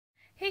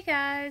Hey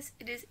guys,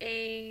 it is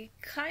a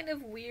kind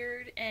of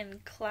weird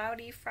and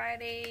cloudy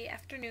Friday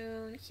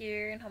afternoon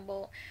here in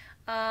Humboldt.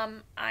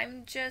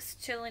 I'm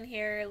just chilling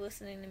here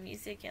listening to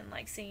music and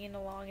like singing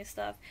along and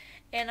stuff,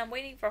 and I'm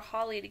waiting for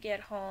Holly to get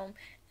home,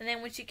 and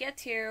then when she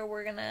gets here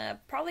we're gonna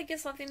probably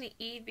get something to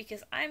eat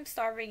because I'm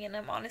starving and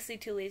I'm honestly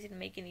too lazy to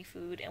make any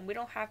food and we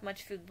don't have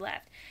much food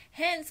left.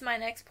 Hence my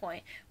next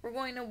point. We're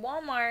going to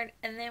Walmart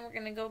and then we're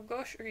gonna go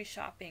grocery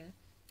shopping.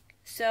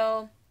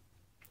 So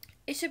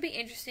it should be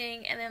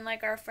interesting. And then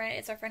like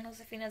it's our friend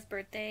Josefina's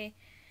birthday,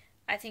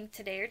 I think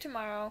today or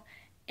tomorrow,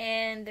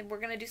 and we're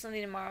gonna do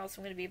something tomorrow, so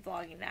I'm gonna be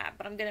vlogging that.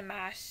 But I'm gonna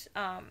mash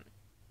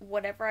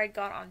whatever I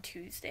got on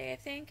Tuesday, I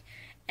think,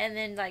 and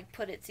then like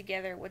put it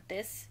together with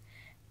this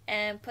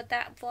and put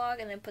that vlog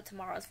and then put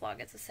tomorrow's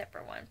vlog as a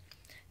separate one.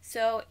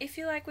 So if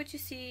you like what you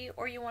see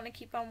or you want to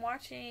keep on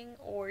watching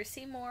or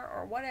see more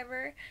or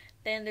whatever,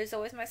 then there's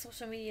always my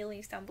social media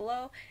links down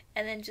below,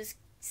 and then just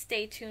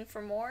stay tuned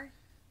for more.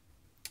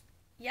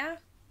 Yeah,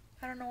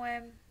 I don't know why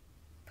I'm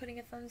putting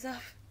a thumbs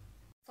up.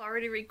 It's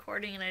already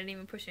recording and I didn't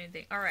even push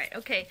anything. Alright,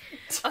 okay.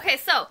 Okay,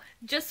 so,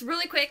 just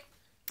really quick.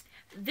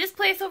 This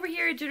place over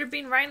here,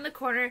 Jitterbean, right in the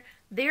corner,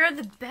 they are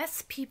the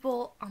best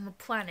people on the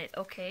planet,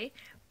 okay?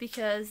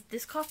 Because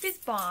this coffee is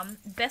bomb.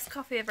 Best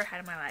coffee I've ever had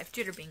in my life.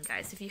 Jitterbean,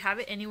 guys. If you have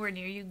it anywhere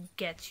near you,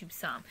 get you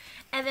some.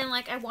 And then,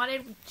 like, I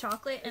wanted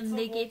chocolate and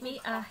they gave me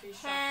a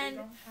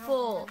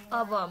handful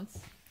of them.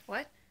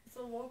 What? It's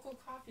a local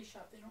coffee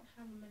shop. They don't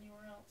have them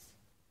anywhere else.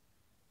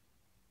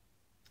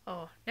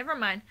 Oh, never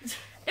mind.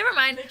 Never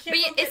mind. But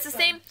yeah, it's the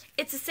same.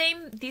 It's the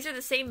same. These are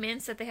the same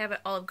mints that they have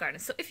at Olive Garden.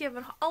 So if you have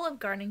an Olive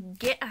Garden,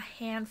 get a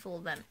handful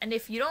of them. And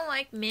if you don't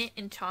like mint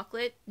and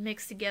chocolate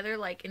mixed together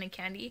like in a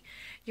candy,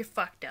 you're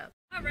fucked up.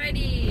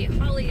 Alrighty,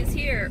 Holly is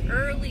here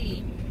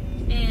early.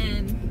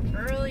 And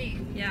early.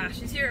 Yeah,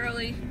 she's here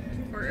early.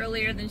 Or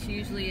earlier than she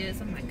usually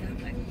is. Oh my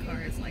god, my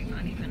car is like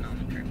not even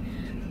on the curb.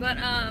 But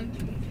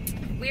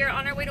we are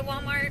on our way to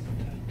Walmart.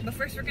 But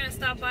first we're gonna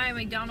stop by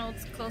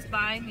McDonald's close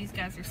by. These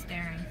guys are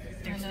staring.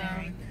 They're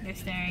staring. They're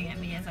staring at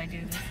me as I do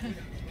this.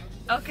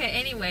 Okay,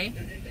 anyway.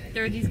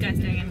 There are these guys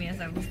staring at me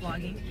as I was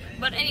vlogging.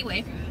 But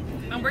anyway,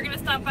 we're gonna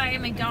stop by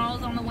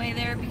McDonald's on the way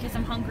there because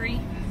I'm hungry.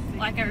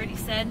 Like I already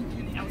said,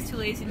 I was too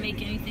lazy to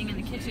make anything in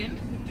the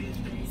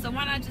kitchen. So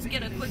why not just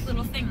get a quick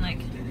little thing, like,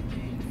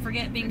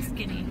 forget being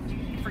skinny.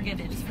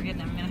 Forget it, just forget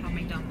that I'm gonna have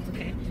McDonald's,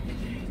 okay?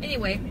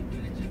 Anyway,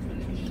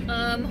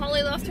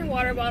 Holly lost her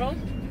water bottle.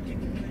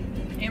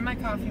 And my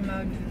coffee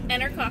mug.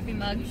 And her coffee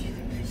mug.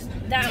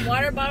 That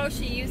water bottle,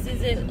 she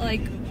uses it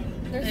like...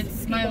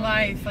 It's my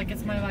life. Like,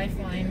 it's my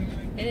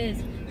lifeline. It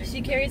is.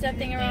 She carries that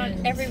thing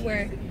around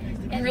everywhere.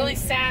 I'm really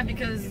sad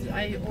because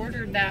I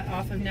ordered that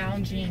off of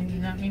Nalgene,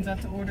 and that means I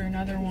have to order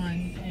another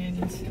one. And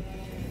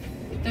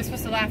they're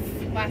supposed to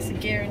last a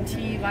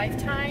guarantee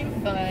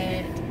lifetime, but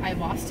I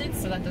lost it,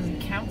 so that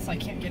doesn't count, so I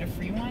can't get a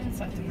free one,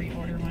 so I have to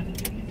reorder one.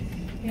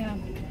 Yeah.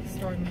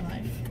 Story of my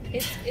life.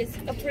 It's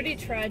a pretty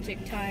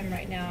tragic time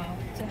right now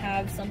to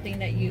have something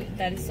that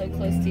is so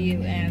close to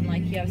you and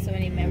like you have so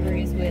many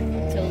memories with,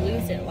 to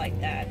lose it like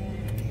that.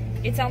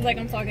 It sounds like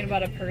I'm talking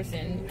about a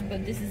person,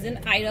 but this is an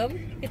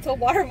item. It's a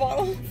water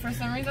bottle. For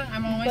some reason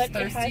I'm always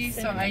thirsty,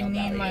 so I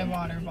need my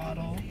water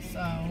bottle.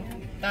 So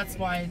that's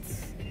why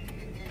it's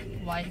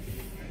life.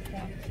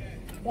 Yeah.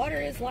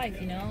 Water is life,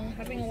 you know.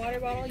 Having a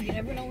water bottle, you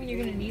never know when you're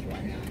gonna need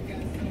one.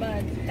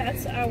 But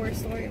that's our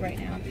story right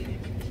now.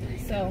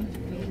 So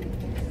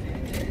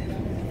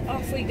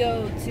off we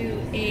go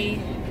to a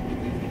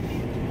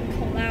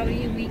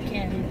cloudy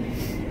weekend.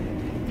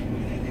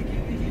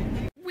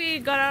 We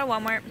got out of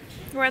Walmart.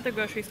 We're at the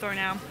grocery store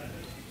now.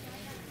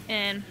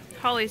 And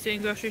Holly's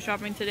doing grocery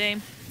shopping today.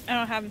 I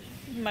don't have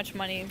much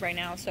money right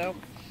now, so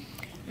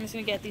I'm just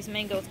gonna get these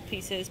mango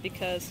pieces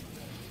because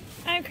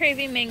I'm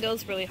craving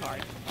mangoes really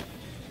hard.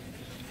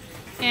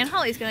 And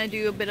Holly's gonna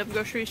do a bit of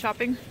grocery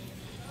shopping.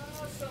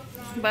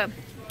 But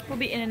we'll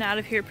be in and out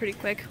of here pretty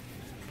quick.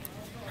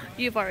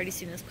 You've already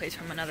seen this place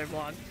from another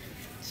vlog,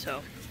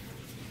 so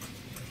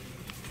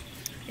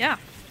yeah,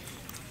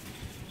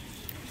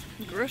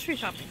 grocery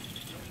shopping.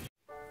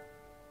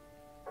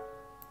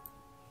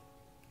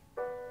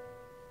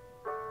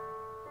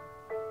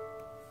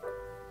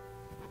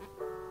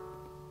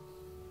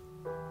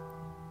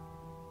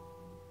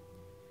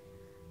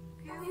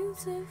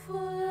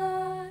 Beautiful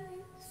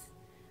eyes,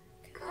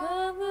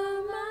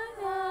 cover my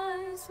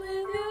eyes with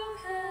your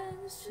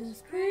hands,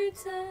 just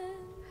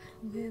pretend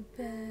we're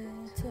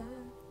better.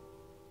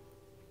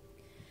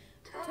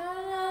 Turn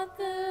out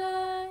the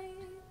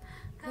light,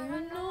 there are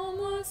no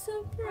more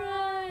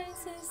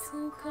surprises,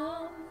 so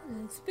come,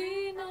 let's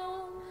be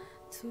known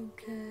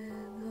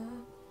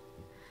together.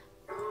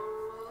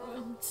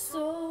 Run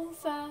so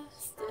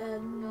fast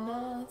and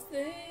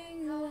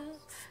nothing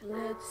lasts,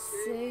 let's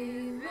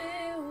save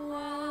it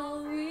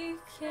while we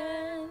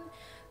can,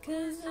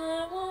 'cause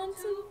I want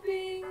to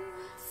be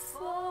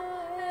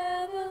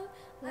forever,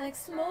 like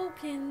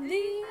smoke in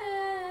the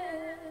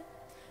air,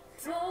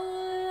 flow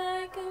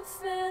like a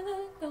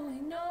feather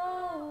going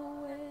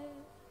nowhere,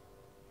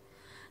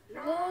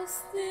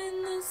 lost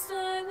in the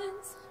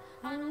silence,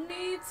 I don't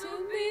need to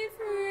be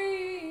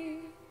free.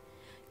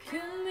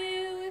 Kill me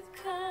with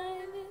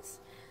kindness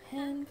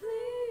and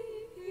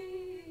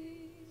please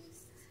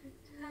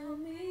tell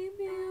me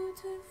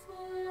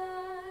beautiful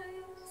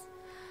lies.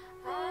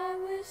 I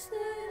wish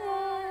that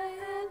I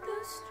had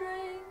the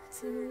strength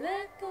to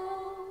let go,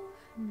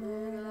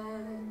 but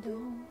I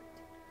don't.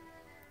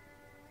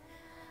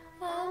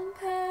 I'm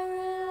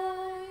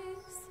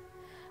paralyzed.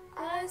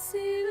 I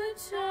see the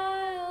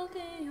child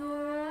in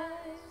your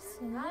eyes,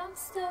 and I'm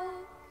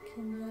stuck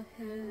in the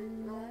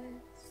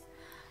headlights.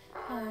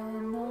 I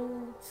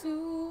know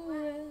too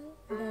well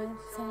that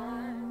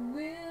time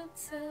will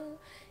tell.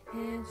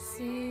 It's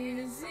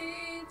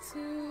easy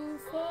to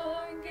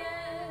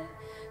forget,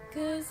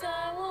 'cause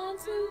I want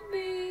to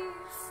be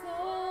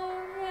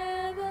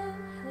forever,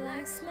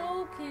 like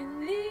smoke in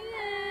the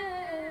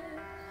air,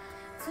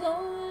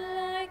 float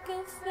like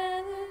a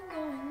feather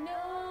going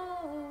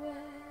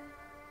nowhere.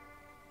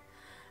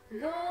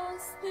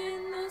 Lost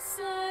in the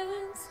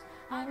silence,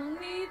 I don't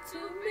need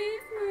to be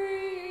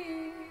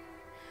free.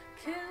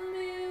 Kill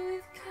me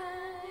with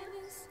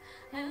kindness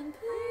and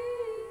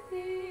please.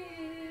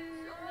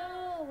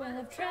 Oh, well,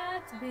 I've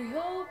tried to be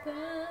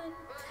open.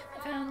 I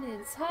found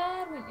it's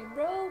hard when you're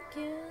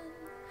broken,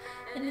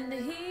 and in the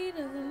heat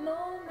of the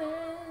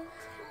moment,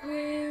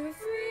 we're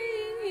free.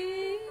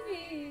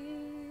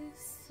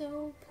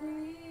 So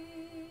please,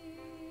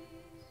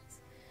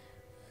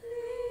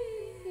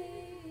 please,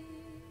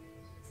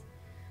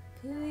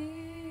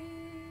 please,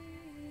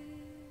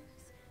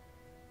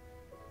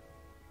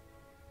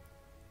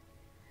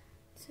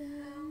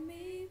 tell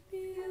me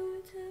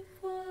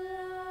beautiful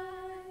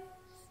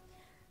lies.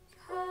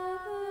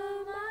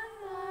 Cover my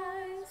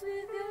eyes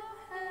with your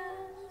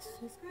hands.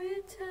 Just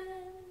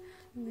pretend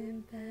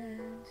we're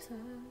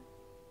better.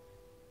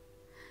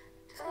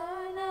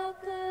 Turn out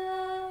the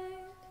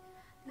light.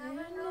 There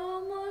are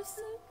no more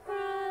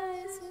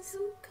surprises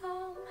to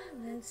come.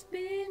 Let's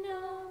be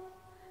numb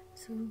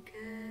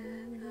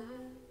together.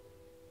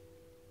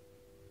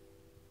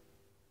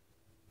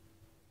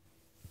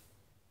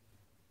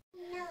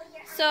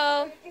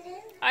 So,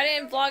 I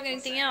didn't vlog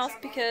anything else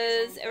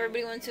because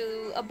everybody went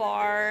to a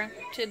bar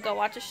to go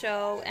watch a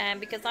show, and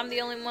because I'm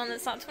the only one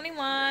that's not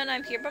 21,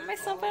 I'm here by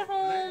myself at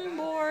home,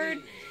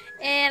 bored,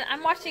 and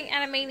I'm watching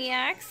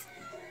Animaniacs.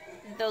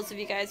 Those of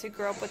you guys who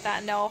grew up with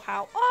that know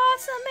how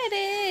awesome it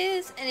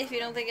is, and if you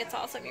don't think it's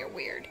awesome, you're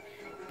weird.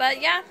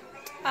 But yeah,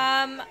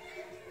 I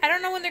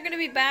don't know when they're gonna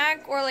be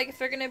back, or like if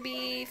they're gonna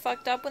be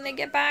fucked up when they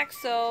get back,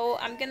 so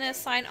I'm gonna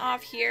sign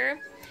off here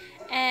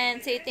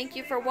and say thank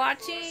you for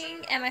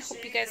watching, and I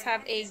hope you guys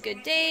have a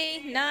good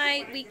day,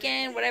 night,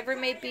 weekend, whatever it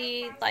may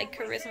be, like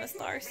Charisma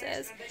Star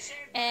says.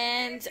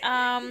 And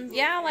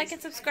yeah, like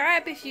and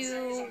subscribe if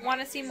you want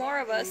to see more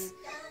of us.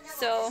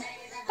 So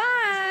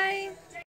bye.